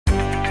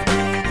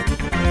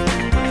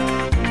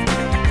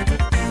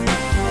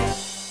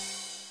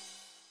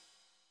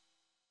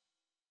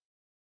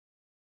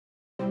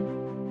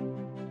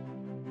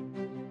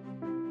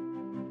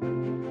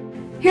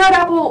Here at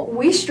Apple,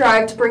 we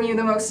strive to bring you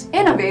the most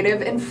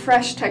innovative and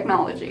fresh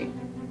technology.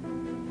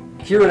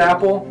 Here at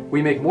Apple,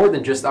 we make more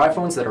than just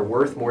iPhones that are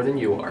worth more than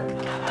you are.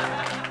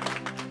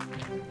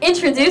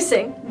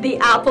 Introducing the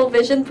Apple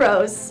Vision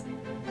Pros.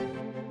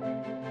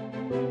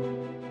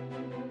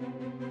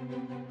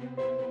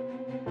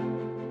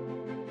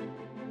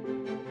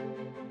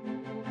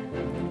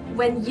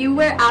 When you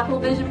wear Apple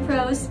Vision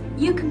Pros,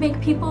 you can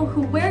make people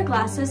who wear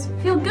glasses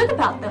feel good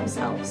about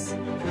themselves.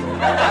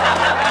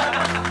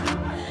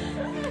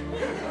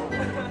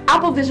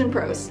 Apple Vision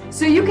Pros,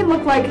 so you can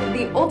look like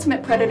the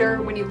ultimate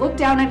predator when you look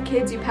down at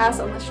kids you pass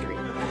on the street.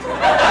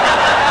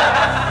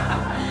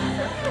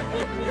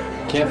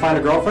 Can't find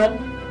a girlfriend?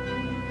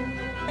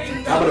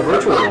 How about a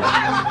virtual one?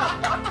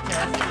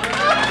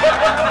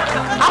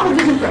 Apple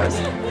Vision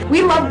Pros.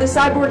 We love the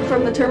cyborg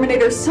from the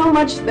Terminator so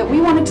much that we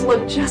wanted to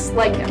look just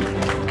like him.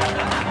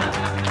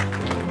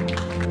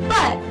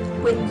 But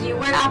when you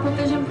wear Apple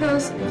Vision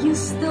Pros, you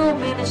still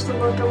manage to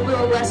look a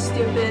little less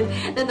stupid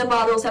than the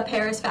models at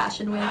Paris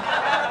Fashion Week.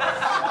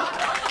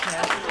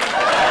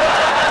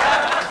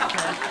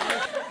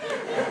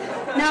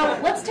 Now,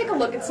 let's take a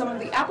look at some of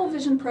the Apple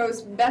Vision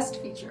Pro's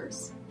best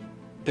features.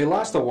 They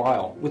last a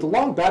while, with a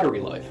long battery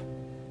life.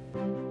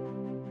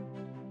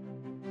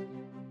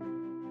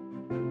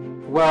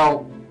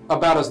 Well,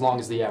 about as long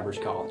as the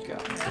average college guy.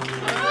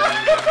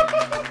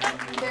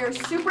 They're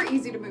super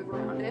easy to move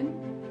around in.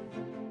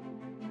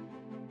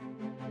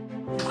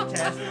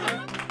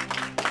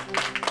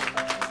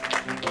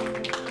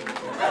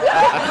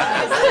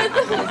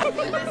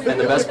 And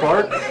the best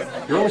part?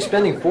 You're only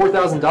spending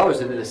 $4,000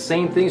 to do the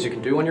same things you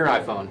can do on your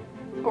iPhone.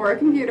 Or a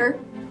computer.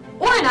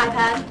 Or an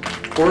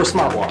iPad. Or a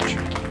smartwatch.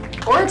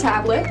 Or a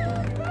tablet.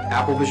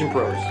 Apple Vision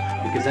Pros,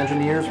 because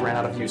engineers ran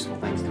out of useful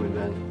things to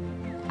invent.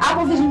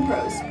 Apple Vision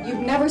Pros. You've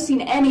never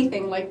seen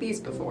anything like these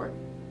before.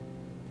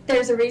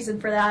 There's a reason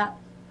for that.